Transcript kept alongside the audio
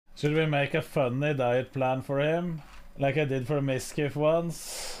Should we make a funny diet plan for him? Like I did for Miskiff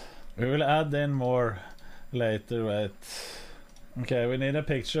once? We will add in more later, wait. Okay, we need a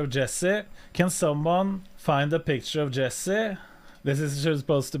picture of Jesse. Can someone find a picture of Jesse? This is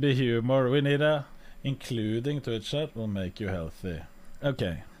supposed to be humor. We need a... Including Twitch chat will make you healthy.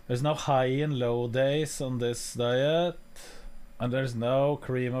 Okay. There's no high and low days on this diet. And there's no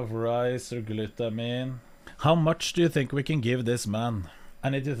cream of rice or glutamine. How much do you think we can give this man? I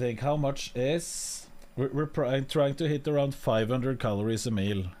need to think, how much is... We're trying to hit around 500 calories a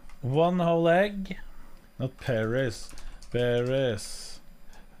meal. One whole egg. Not Paris. Paris.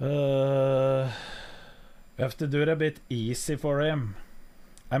 We have to do it a bit easy for him.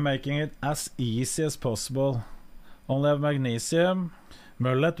 I'm making it as easy as possible. Only have magnesium.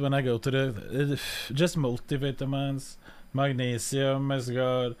 Mullet when I go to the... just multivitamins. Magnesium is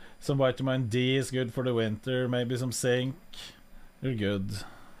good. Some vitamin D is good for the winter. Maybe some zinc. You're good.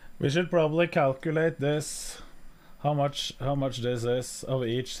 We should probably calculate this. How much this is of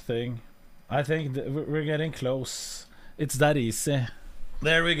each thing. I think we're getting close. It's that easy.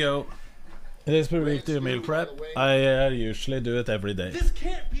 There we go. It is per week to meal prep. I usually do it every day. This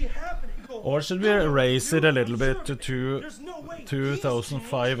can't be happening. Or should we raise it a little bit to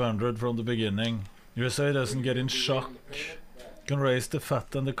 2,500 from the beginning? You say it doesn't get in shock. Can raise the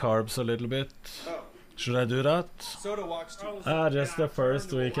fat and the carbs a little bit. Should I do that? Just the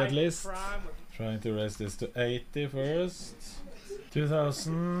first week at least. Trying to raise this to 80 first.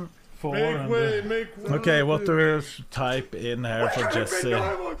 2,400. Okay, what do we type in here for Jesse?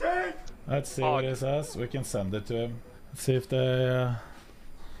 Let's see what it says. We can send it to him. Let's see if they...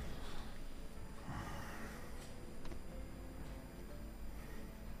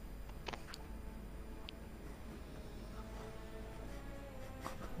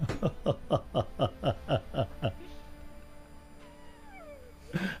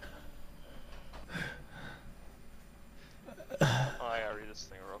 I gotta read this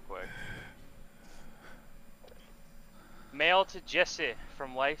thing real quick. Mail to Jesse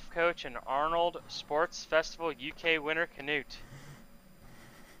from Life Coach and Arnold Sports Festival UK winner Knut.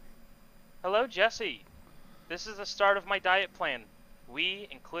 Hello Jesse. This is the start of my diet plan. We,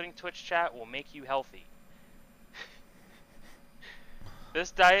 including Twitch chat, will make you healthy.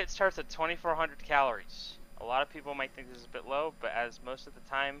 This diet starts at 2,400 calories. A lot of people might think this is a bit low, but as most of the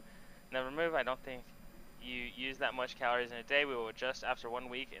time never move, I don't think you use that much calories in a day. We will adjust after 1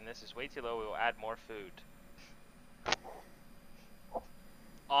 week, and this is way too low. We will add more food.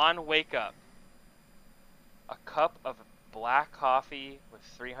 On wake up, a cup of black coffee with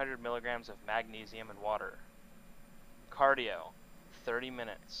 300 milligrams of magnesium and water. Cardio, 30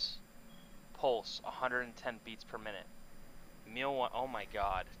 minutes. Pulse, 110 beats per minute. Meal 1, oh my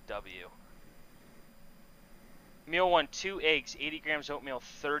god, W. Meal 1, 2 eggs, 80 grams oatmeal,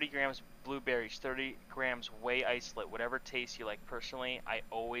 30 grams blueberries, 30 grams whey isolate, whatever taste you like. Personally, I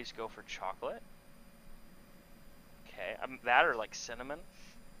always go for chocolate. Okay, that or like cinnamon.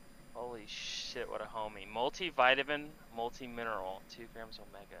 Holy shit, what a homie. Multivitamin, multi-mineral, 2 grams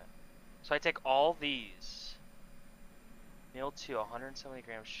omega. So I take all these. Meal 2, 170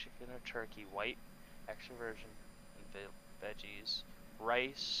 grams chicken or turkey, white, extra virgin, and veggies.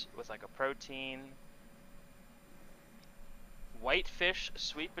 Rice with like a protein. White fish,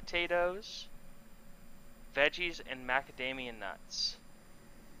 sweet potatoes, veggies, and macadamia nuts.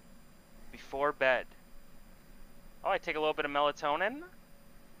 Before bed. Oh, I take a little bit of melatonin.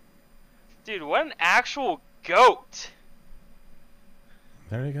 Dude, what an actual goat.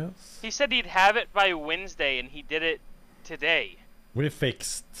 There he goes. He said he'd have it by Wednesday, and he did it today. We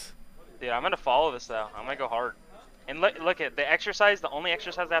fixed. Dude, I'm gonna follow this though. I'm gonna go hard. And look at the exercise. The only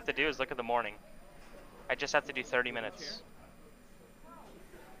exercise I have to do is look at the morning. I just have to do 30 minutes.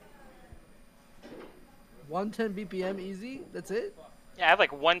 110 BPM easy? That's it? Yeah, I have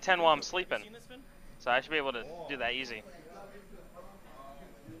like 110 while I'm sleeping. So I should be able to do that easy.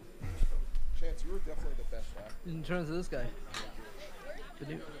 Chance, you were definitely the best shot. In terms of this guy.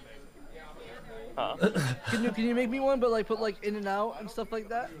 Huh? Can you make me one, but like put like in and out and stuff like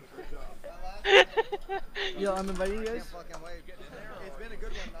that? Yo, I'm inviting you guys. It's been a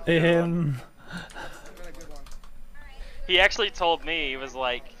good one. He actually told me, he was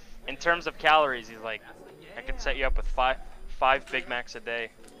like, in terms of calories, he's like, I could set you up with five Big Macs a day.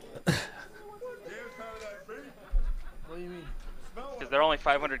 What do you mean? Because they're only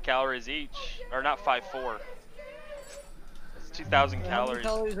 500 calories each, or not 5-4. It's 2,000 How calories. many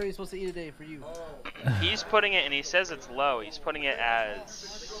calories are you supposed to eat a day for you? He's putting it, and he says it's low. He's putting it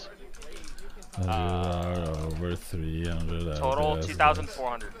as over 300. total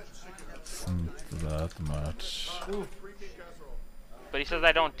 2,400. Isn't that much? But he says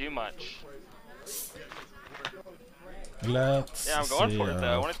I don't do much. Let's Yeah, I'm going see for it,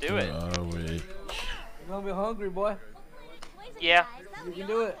 though. I wanna do it. after a week. You're gonna be hungry, boy. Yeah, You can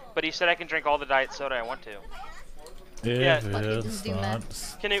do it. but he said I can drink all the diet soda I want to. If Yeah. it Just do math.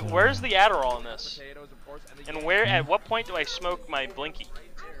 starts Knut, to- where's the Adderall in this? Potatoes, of course, and And where, at what point do I smoke my Blinky?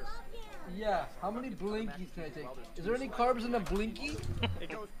 Yeah. How many blinkies can I take? Is there any carbs in a blinky? it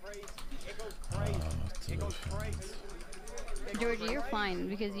goes crazy. It goes crazy. It goes crazy. Georgie, you're fine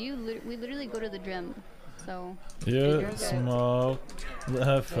because we literally go to the gym, so. You You're good. smoke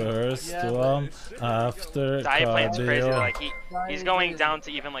the first Yeah, one after Diet plan's crazy. cardio. Like he's going down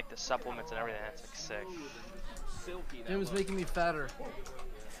to even like the supplements and everything. That's like sick. Jim's making me fatter.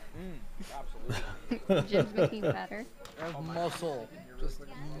 Absolutely. Jim's making fatter. I have muscle. Just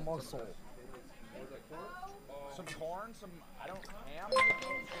muscle. Some corn, some, I don't, ham.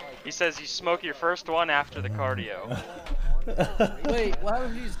 He says you smoke your first one after the cardio. Wait, what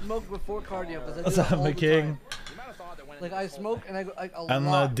happens if you smoke before cardio? Because I do that Sam all the King time. You might have thought that when Like I smoke and I go like a and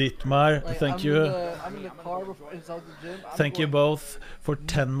lot. Dietmar, Like, thank I'm you. I'm in the car before, inside the gym. I'm Thank you going- both for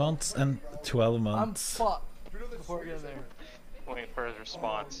 10 months and 12 I'm months. fucked before I get in there. Waiting for his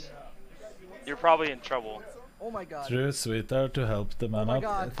response. You're probably in trouble. Oh my god. True sweetheart to help the man my up.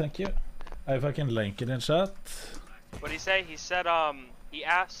 God. Thank you. I fucking link it in chat. What'd he say? He said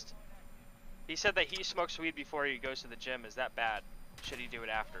he said that he smokes weed before he goes to the gym. Is that bad? Should he do it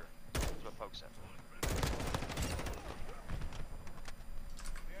after? That's what folks said.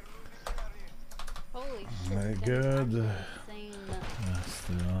 Holy shit. Very Jim's good. insane. That's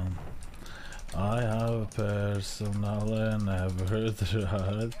the one. I have personally never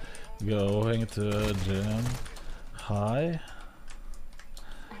tried going to a gym. Hi.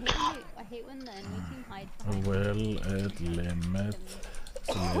 I hate when the enemy team hides behind Will it limit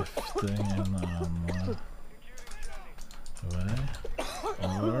lifting in any way?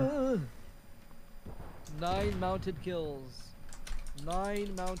 Or 9 mounted kills.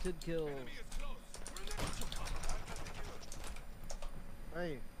 9 mounted kills.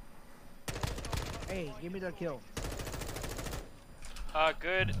 Hey. Hey, give me that kill.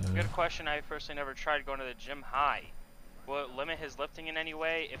 Good question. I personally never tried going to the gym high. Will it limit his lifting in any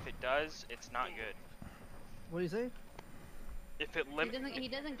way? If it does, it's not good. What do you say? If it limits, He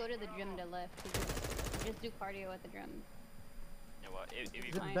doesn't go to the gym to lift. He just do cardio at the gym. you know what, if Is you,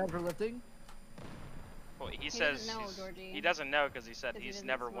 it Fine. bad for lifting? well, he doesn't says know, he's- Georgie. he doesn't know because he said 'Cause he he's doesn't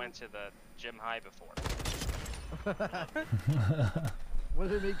never smoke. went to the gym high before. What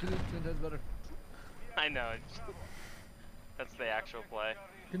do they make Knut 10 times better? I know. That's the actual play.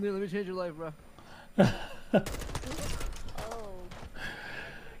 Knut, let me change your life, bro.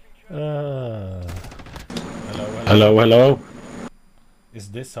 Oh. Hello. Is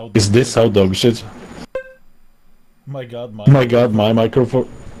this how dog shit? My god, my microphone.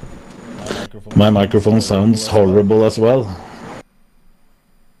 My microphone sounds horrible as well.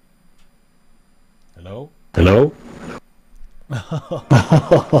 Hello?